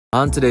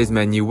On today's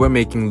menu, we're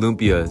making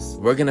lumpias.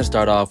 We're gonna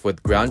start off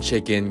with ground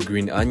chicken,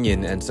 green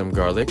onion, and some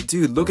garlic.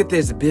 Dude, look at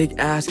this big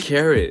ass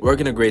carrot. We're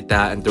gonna grate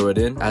that and throw it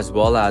in, as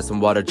well as some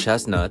water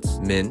chestnuts,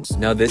 minced.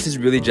 Now this is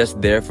really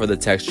just there for the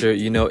texture,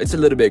 you know, it's a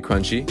little bit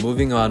crunchy.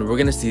 Moving on, we're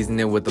gonna season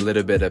it with a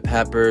little bit of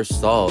pepper,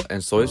 salt,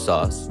 and soy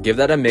sauce. Give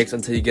that a mix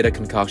until you get a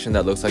concoction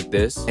that looks like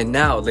this. And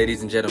now,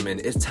 ladies and gentlemen,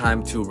 it's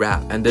time to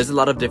wrap. And there's a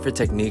lot of different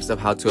techniques of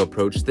how to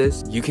approach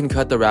this. You can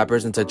cut the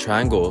wrappers into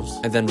triangles,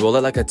 and then roll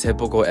it like a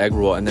typical egg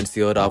roll, and then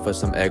seal it off with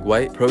some egg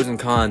white. Pros and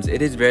cons,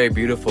 it is very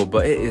beautiful,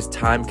 but it is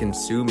time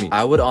consuming.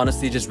 I would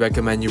honestly just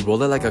recommend you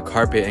roll it like a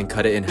carpet and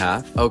cut it in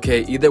half.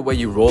 Okay, either way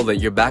you roll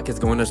it, your back is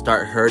going to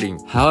start hurting.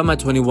 How am I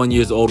 21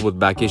 years old with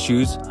back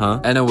issues,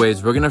 huh?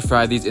 Anyways, we're gonna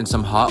fry these in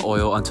some hot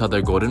oil until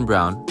they're golden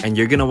brown, and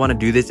you're gonna want to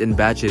do this in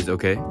batches,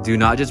 okay? Do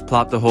not just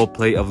plop the whole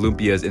plate of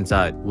lumpias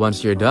inside.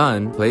 Once you're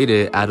done, plate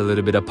it, add a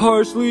little bit of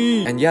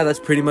parsley, and yeah, that's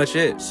pretty much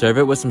it. Serve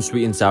it with some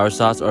sweet and sour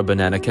sauce or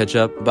banana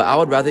ketchup, but I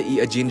would rather eat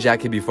a jean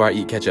jacket before I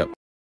eat ketchup.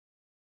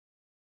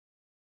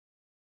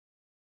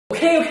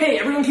 Okay,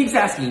 everyone keeps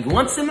asking, you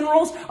want cinnamon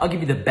rolls? I'll give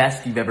you the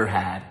best you've ever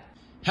had.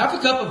 Half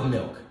a cup of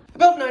milk,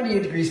 about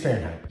 98 degrees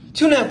Fahrenheit.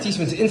 2.5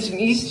 teaspoons of instant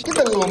yeast. Give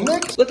that a little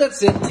mix. Let that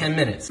sit 10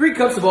 minutes. 3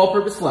 cups of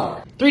all-purpose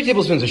flour. 3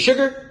 tablespoons of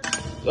sugar.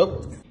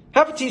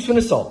 Half a teaspoon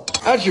of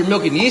salt. Add your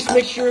milk and yeast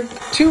mixture.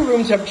 2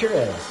 room temperature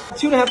eggs.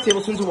 2.5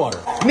 tablespoons of water.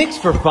 Mix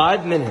for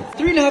 5 minutes.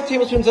 3.5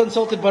 tablespoons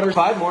unsalted butter.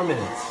 5 more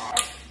minutes.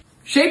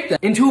 Shape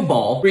that into a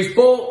ball. Grease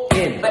bowl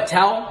in wet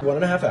towel.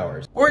 1.5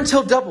 hours. Or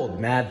until doubled,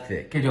 mad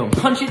thick. Okay, don't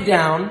punch it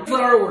down.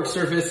 Flour work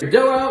surface. Your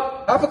dough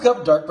out. Half a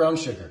cup dark brown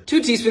sugar.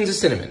 2 teaspoons of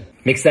cinnamon.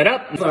 Mix that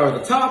up. Flour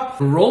the top.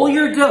 Roll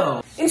your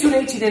dough into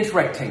an 18-inch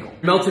rectangle.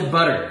 Melted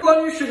butter.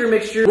 Flour your sugar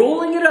mixture.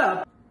 Rolling it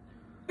up.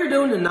 Your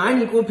dough into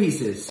 9 equal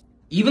pieces.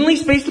 Evenly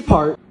spaced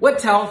apart. Wet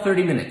towel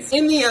 30 minutes.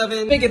 In the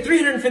oven. Make it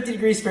 350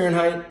 degrees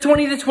Fahrenheit.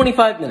 20 to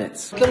 25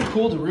 minutes. Let them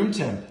cool to room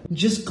temp.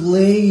 Just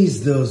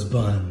glaze those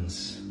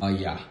buns.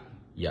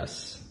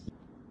 Yes.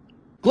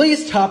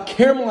 Glazed top,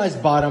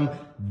 caramelized bottom.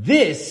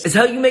 This is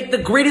how you make the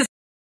greatest.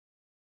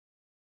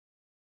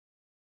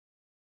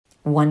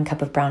 1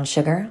 cup of brown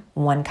sugar,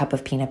 1 cup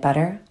of peanut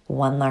butter,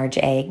 1 large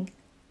egg,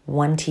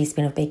 1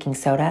 teaspoon of baking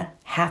soda,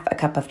 half a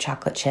cup of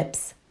chocolate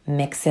chips.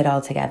 Mix it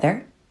all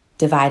together.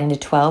 Divide into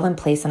 12 and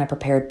place on a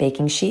prepared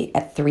baking sheet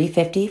at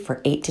 350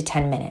 for 8 to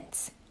 10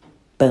 minutes.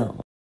 Boom.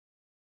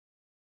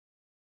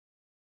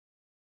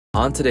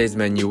 On today's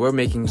menu, we're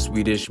making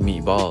Swedish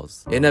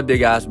meatballs. In a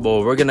big ass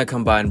bowl, we're gonna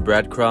combine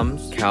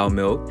breadcrumbs, cow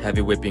milk, heavy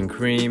whipping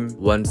cream,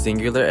 1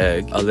 singular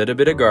egg, a little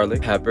bit of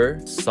garlic,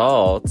 pepper,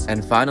 salt,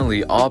 and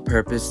finally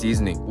all-purpose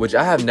seasoning, which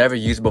I have never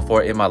used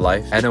before in my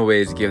life.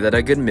 Anyways, give that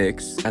a good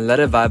mix and let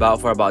it vibe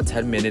out for about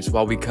 10 minutes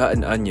while we cut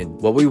an onion.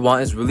 What we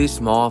want is really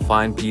small,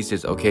 fine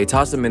pieces, okay?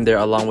 Toss them in there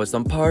along with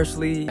some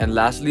parsley. And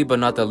lastly, but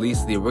not the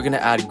leastly, we're gonna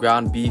add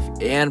ground beef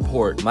and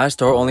pork. My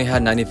store only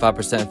had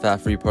 95%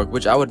 fat-free pork,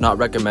 which I would not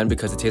recommend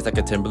because it tastes like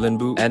a Timberland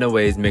boot.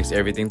 Anyways, mix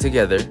everything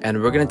together,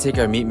 and we're gonna take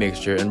our meat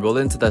mixture and roll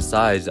it into the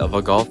size of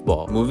a golf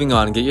ball. Moving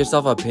on, get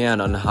yourself a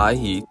pan on high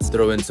heat,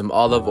 throw in some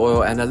olive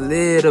oil and a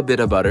little bit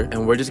of butter,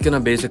 and we're just gonna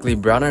basically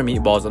brown our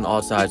meatballs on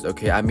all sides,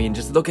 okay? I mean,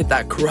 just look at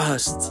that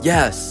crust.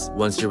 Yes!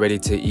 Once you're ready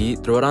to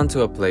eat, throw it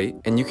onto a plate,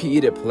 and you can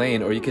eat it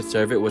plain or you could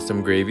serve it with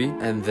some gravy,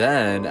 and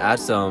then add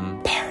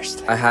some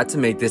parsley. I had to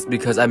make this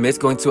because I miss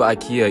going to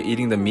IKEA,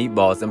 eating the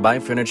meatballs, and buying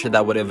furniture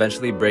that would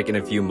eventually break in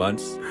a few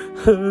months.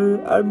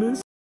 I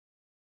miss.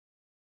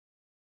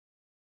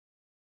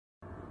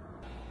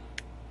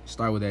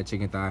 Start with that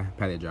chicken thigh,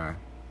 pat it dry.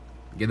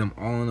 Get them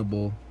all in a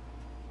bowl.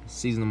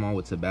 Season them all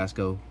with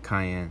Tabasco,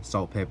 cayenne,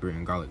 salt, pepper,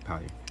 and garlic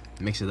powder.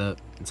 Mix it up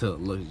until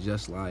it looks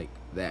just like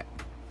that.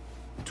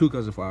 2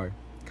 cups of flour,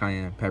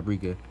 cayenne,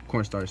 paprika,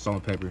 cornstarch, salt,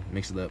 and pepper.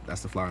 Mix it up.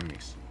 That's the flour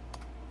mix.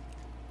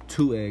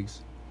 2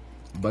 eggs,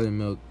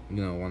 buttermilk.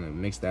 You're gonna want to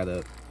mix that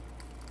up.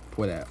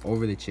 Pour that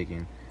over the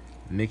chicken.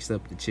 Mix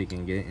up the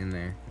chicken, get it in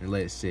there, and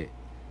let it sit.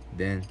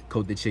 Then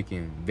coat the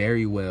chicken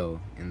very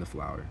well in the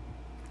flour.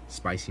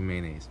 Spicy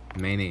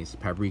mayonnaise,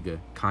 paprika,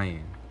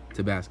 cayenne,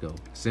 Tabasco.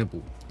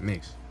 Simple.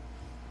 Mix.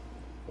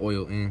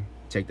 Oil in.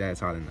 Check that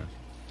it's hot enough.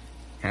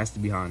 Has to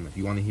be hot enough.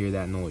 You want to hear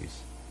that noise.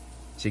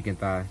 Chicken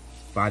thigh,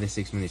 5 to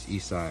 6 minutes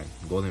each side.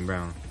 Golden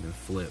brown. Then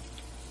flip.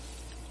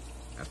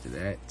 After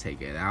that,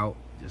 take it out.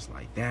 Just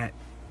like that.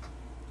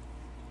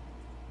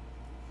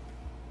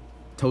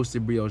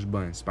 Toasted brioche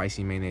bun.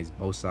 Spicy mayonnaise,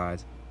 both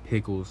sides.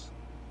 Pickles.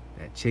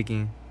 That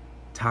chicken.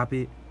 Top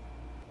it.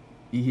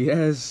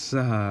 Yes.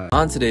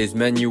 On today's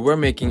menu, we're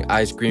making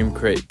ice cream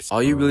crepes.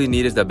 All you really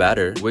need is the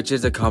batter, which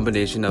is a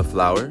combination of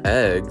flour,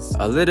 eggs,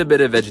 a little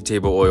bit of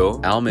vegetable oil,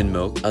 almond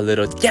milk, a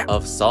little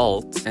of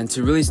salt, and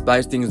to really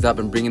spice things up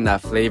and bring in that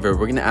flavor,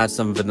 we're gonna add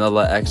some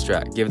vanilla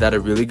extract. Give that a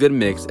really good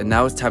mix, and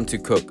now it's time to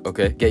cook,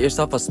 okay? Get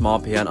yourself a small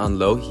pan on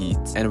low heat,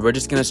 and we're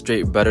just gonna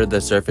straight butter the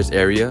surface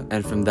area,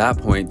 and from that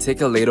point, take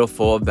a ladle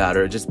full of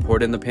batter, just pour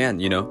it in the pan,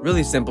 you know?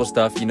 Really simple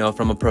stuff, you know,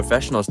 from a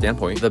professional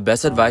standpoint. The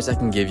best advice I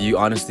can give you,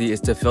 honestly, is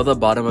to fill the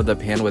bottom of the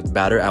pan with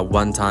batter at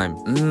one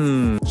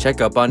time. Check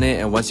up on it,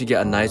 and once you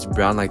get a nice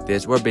brown like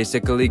this, we're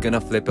basically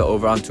gonna flip it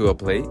over onto a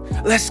plate.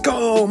 Let's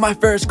go! My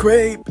first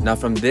crepe! Now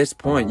from this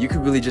point, you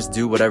could really just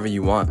do whatever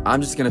you want.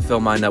 I'm just gonna fill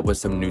mine up with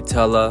some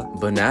Nutella,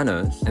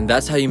 bananas, and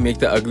that's how you make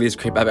the ugliest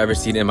crepe I've ever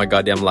seen in my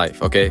goddamn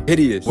life, okay?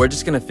 Hideous. We're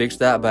just gonna fix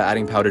that by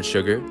adding powdered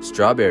sugar,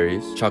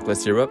 strawberries, chocolate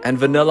syrup, and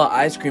vanilla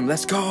ice cream.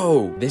 Let's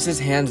go! This is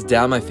hands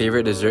down my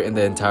favorite dessert in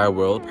the entire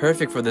world.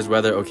 Perfect for this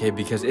weather, okay,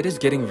 because it is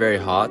getting very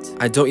hot.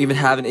 I don't even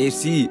have an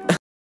AC.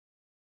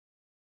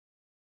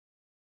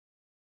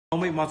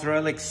 Homemade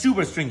mozzarella like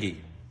super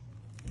stringy.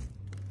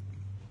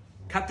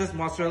 Cut this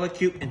mozzarella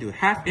cube into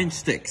 1/2-inch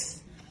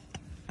sticks.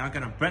 Now I'm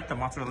gonna bread the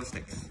mozzarella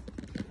sticks.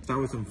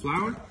 Start with some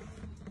flour,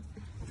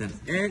 then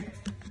egg,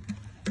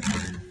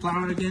 then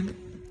flour again,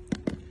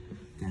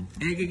 then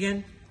egg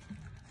again,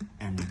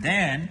 and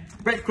then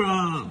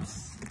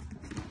breadcrumbs.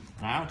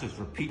 Now just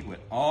repeat with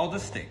all the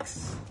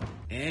sticks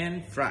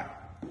and fry.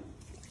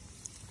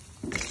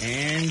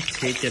 And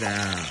take it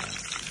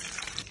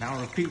out. Now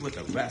repeat with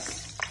the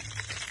rest.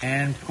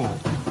 And pull.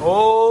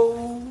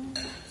 Oh,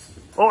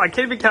 I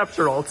can't even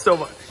capture it all. It's so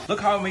much.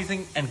 Look how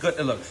amazing and good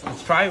it looks.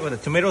 Let's try it with a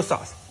tomato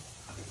sauce.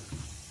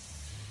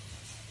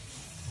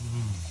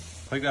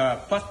 Click the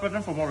plus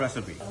button for more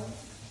recipes.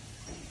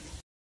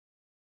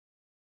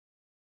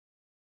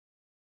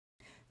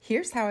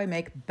 Here's how I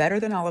make better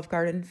than Olive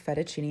Garden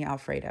fettuccine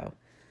alfredo.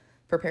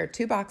 Prepare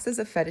 2 boxes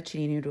of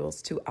fettuccine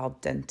noodles to al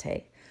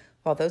dente.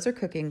 While those are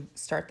cooking,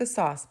 start the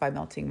sauce by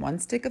melting 1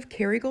 stick of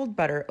Kerrygold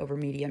butter over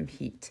medium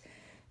heat.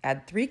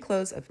 Add 3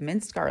 cloves of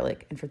minced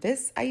garlic, and for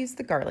this, I use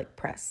the garlic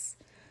press.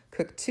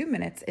 Cook 2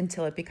 minutes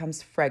until it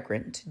becomes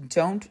fragrant.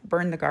 Don't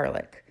burn the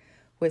garlic.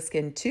 Whisk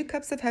in 2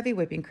 cups of heavy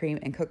whipping cream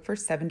and cook for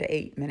 7 to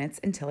 8 minutes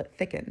until it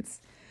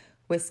thickens.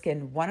 Whisk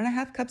in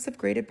 1½ cups of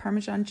grated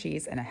Parmesan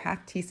cheese and a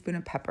 1/2 teaspoon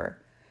of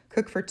pepper.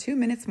 Cook for 2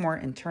 minutes more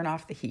and turn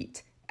off the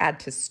heat. Add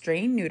to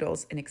strained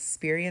noodles and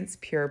experience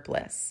pure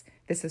bliss.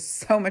 This is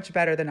so much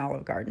better than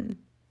Olive Garden.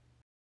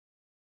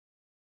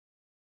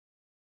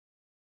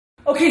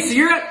 Okay, so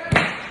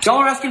y'all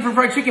are asking for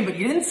fried chicken, but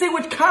you didn't say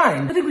which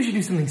kind. I think we should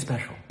do something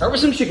special. Start with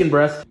some chicken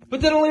breast,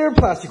 put that on a layer of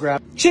plastic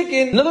wrap.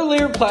 Chicken, another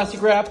layer of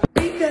plastic wrap.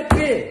 Ain't that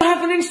big?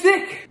 1/2 inch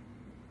thick.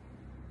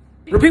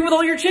 Repeat with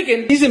all your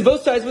chicken. Season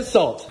both sides with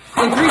salt.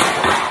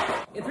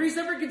 In 3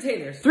 separate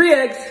containers. 3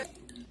 eggs.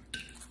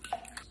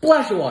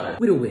 Splash of water.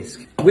 With a whisk.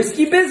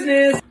 Whiskey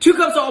business. 2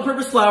 cups of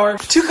all-purpose flour.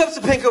 2 cups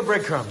of panko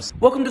breadcrumbs.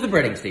 Welcome to the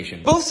breading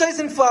station. Both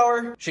sides in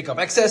flour. Shake off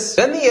excess.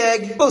 Then the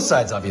egg. Both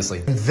sides, obviously.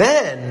 And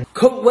then,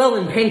 Coat well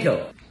in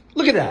panko.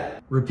 look at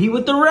that. Repeat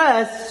with the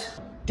rest.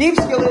 Deep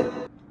skillet.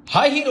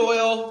 High heat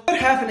oil. About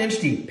 1/2 inch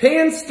deep.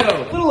 Pan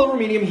stove. A little over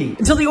medium heat.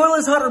 Until the oil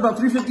is hot at about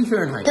 350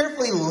 Fahrenheit.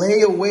 Carefully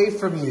lay away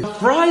from you.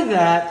 Fry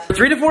that.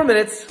 3 to 4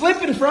 minutes.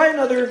 Flip and fry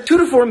another 2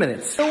 to 4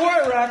 minutes. The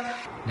wire rack.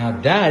 Now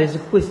that is a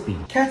crispy.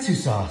 Katsu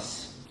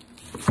sauce.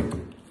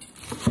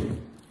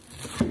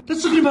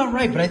 That's looking about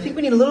right, but I think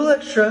we need a little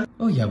extra.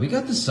 Oh yeah, we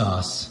got the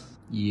sauce.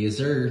 Yes,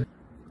 sir.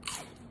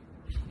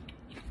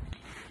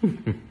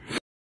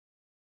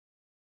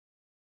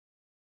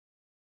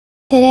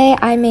 Today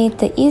I made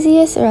the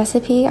easiest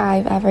recipe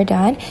I've ever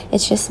done.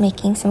 It's just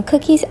making some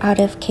cookies out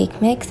of cake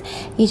mix.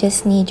 You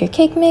just need your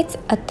cake mix,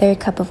 a 1/3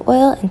 cup of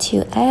oil, and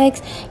 2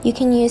 eggs. You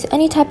can use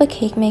any type of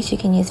cake mix. You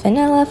can use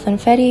vanilla,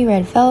 funfetti,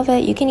 red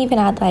velvet. You can even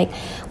add like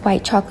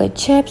white chocolate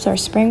chips or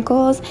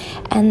sprinkles.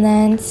 And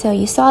then, so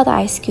you saw that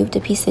I scooped a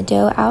piece of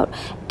dough out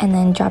and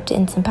then dropped it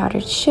in some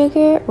powdered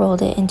sugar,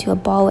 rolled it into a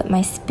ball with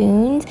my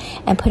spoons,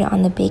 and put it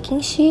on the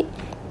baking sheet.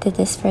 Did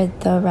this for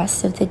the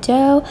rest of the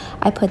dough.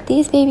 I put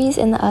these babies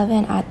in the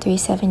oven at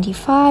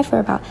 375 for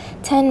about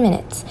 10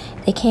 minutes.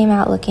 They came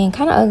out looking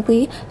kind of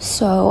ugly,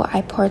 so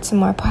I poured some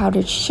more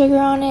powdered sugar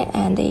on it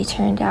and they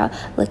turned out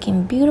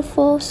looking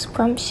beautiful,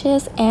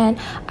 scrumptious, and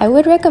I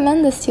would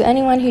recommend this to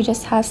anyone who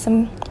just has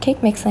some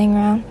cake mix laying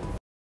around.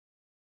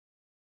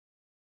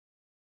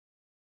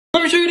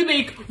 Let me show you to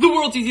make the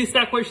world's easiest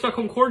snack while you're stuck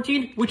home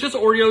quarantine, which is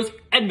Oreos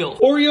and milk.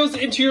 Oreos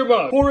into your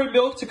mug. Pour in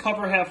milk to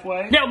cover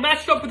halfway. Now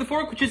mash it up with a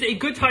fork, which is a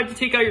good time to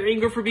take out your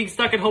anger for being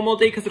stuck at home all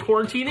day because of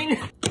quarantining.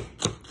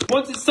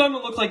 Once it's done,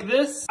 it'll look like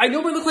this. I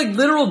know it look like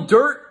literal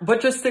dirt,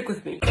 but just stick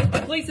with me.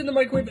 Place in the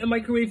microwave and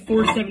microwave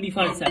for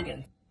 75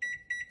 seconds.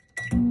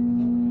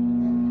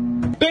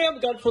 Bam,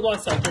 got it for the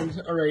last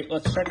second. All right,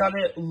 let's check on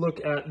it.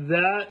 Look at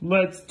that.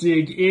 Let's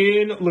dig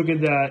in. Look at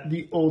that.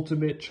 The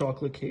ultimate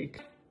chocolate cake.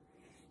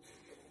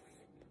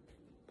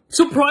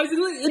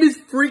 Surprisingly, it is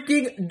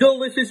freaking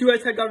delicious. You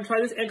guys head down and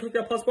try this and click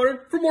that plus button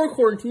for more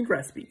quarantine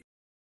recipes.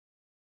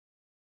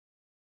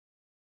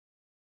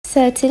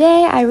 So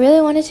today I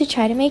really wanted to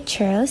try to make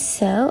churros,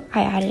 so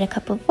I added a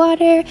cup of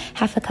water,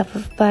 half a cup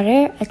of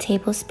butter, a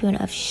tablespoon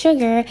of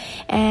sugar,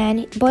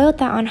 and boiled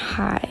that on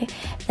high.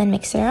 Then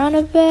mix it around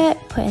a bit,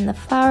 put in the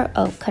flour,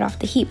 cut off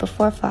the heat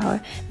before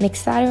flour,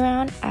 mix that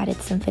around, added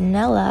some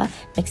vanilla,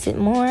 mix it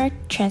more,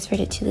 transferred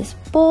it to this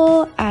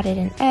bowl, added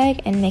an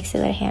egg, and mixed it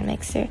with a hand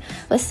mixer.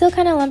 It was still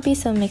kind of lumpy,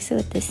 so mix it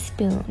with this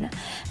spoon.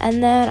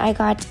 And then I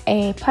got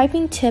a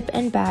piping tip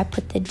and bag,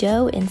 put the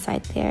dough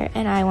inside there,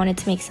 and I wanted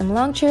to make some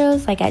long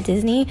churros like at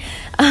Disney.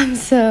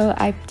 So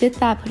I did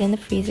that, put in the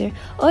freezer,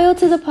 oil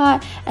to the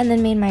pot, and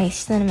then made my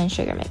cinnamon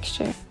sugar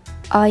mixture.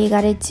 All you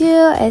gotta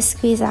do is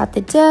squeeze out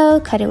the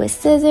dough, cut it with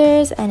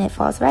scissors, and it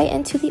falls right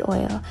into the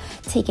oil.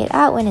 Take it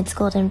out when it's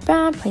golden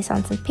brown, place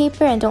on some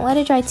paper, and don't let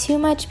it dry too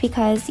much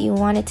because you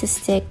want it to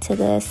stick to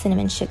the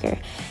cinnamon sugar.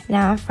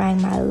 Now I'm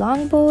frying my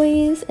long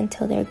boys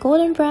until they're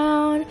golden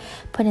brown,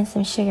 putting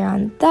some sugar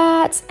on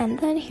that, and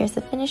then here's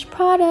the finished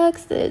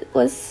product. It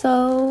was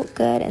so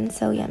good and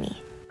so yummy.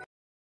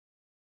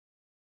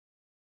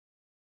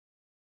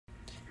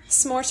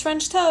 S'mores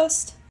French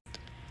toast.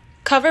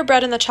 Cover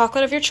bread in the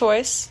chocolate of your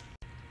choice.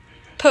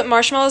 Put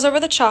marshmallows over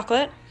the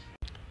chocolate.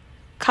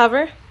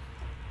 Cover.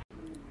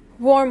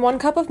 Warm 1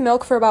 cup of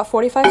milk for about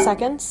 45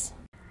 seconds.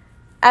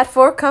 Add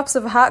 4 cups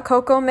of hot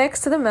cocoa mix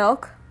to the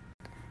milk.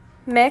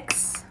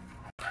 Mix.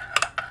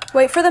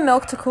 Wait for the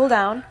milk to cool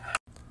down.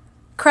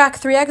 Crack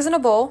 3 eggs in a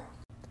bowl.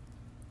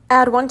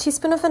 Add 1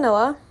 teaspoon of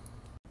vanilla.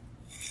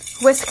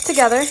 Whisk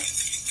together.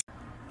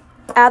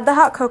 Add the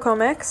hot cocoa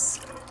mix.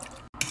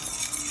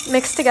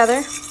 Mix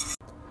together.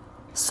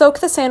 Soak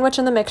the sandwich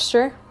in the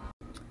mixture.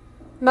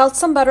 Melt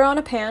some butter on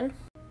a pan.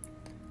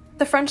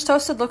 The French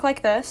toast would look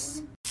like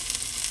this.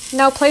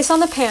 Now place on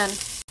the pan.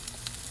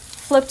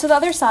 Flip to the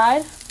other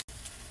side.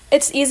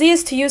 It's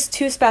easiest to use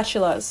 2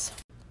 spatulas.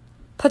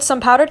 Put some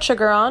powdered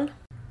sugar on.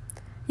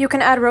 You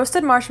can add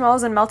roasted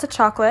marshmallows and melted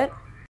chocolate.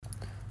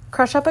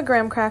 Crush up a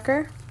graham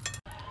cracker.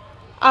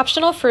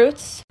 Optional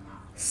fruits.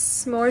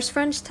 S'mores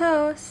French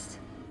toast.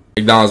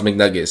 McDonald's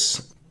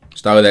McNuggets.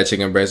 Start with that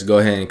chicken breast. Go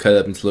ahead and cut it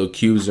up into little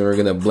cubes, and we're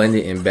gonna blend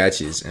it in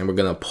batches, and we're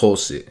gonna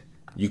pulse it.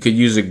 You could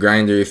use a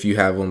grinder if you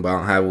have one, but I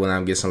don't have one.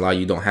 I'm guessing a lot of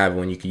you don't have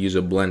one. You could use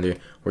a blender,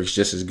 works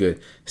just as good.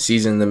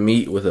 Season the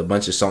meat with a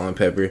bunch of salt and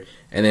pepper,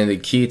 and then the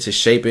key to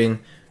shaping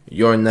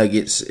your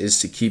nuggets is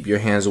to keep your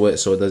hands wet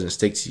so it doesn't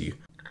stick to you.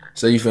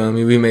 So you feel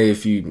me? We made a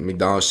few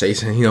McDonald's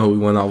shapes, and we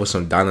went off with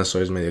some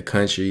dinosaurs, made a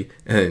country,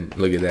 and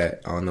look at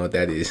that. I don't know what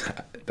that is.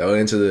 Throw it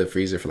into the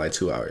freezer for like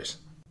 2 hours.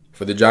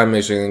 For the dry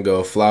mix, we're going to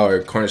go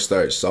flour,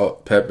 cornstarch,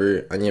 salt,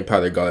 pepper, onion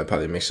powder, garlic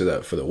powder, mix it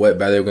up. For the wet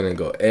batter, we're going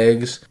to go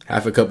eggs,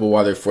 half a cup of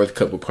water, 1/4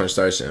 cup of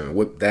cornstarch, and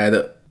whip that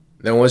up.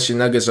 Then once your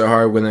nuggets are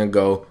hard, we're going to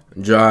go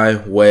dry,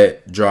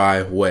 wet,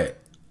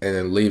 and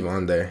then leave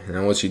on there. And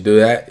then once you do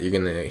that, you're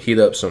going to heat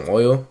up some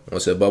oil.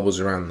 Once it bubbles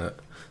around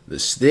the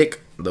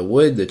stick, the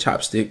wood, the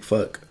chopstick,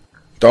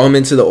 throw them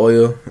into the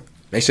oil.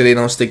 Make sure they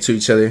don't stick to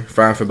each other.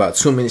 Fry them for about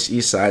 2 minutes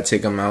each side.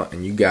 Take them out,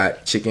 and you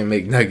got chicken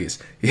McNuggets.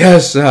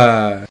 Yes,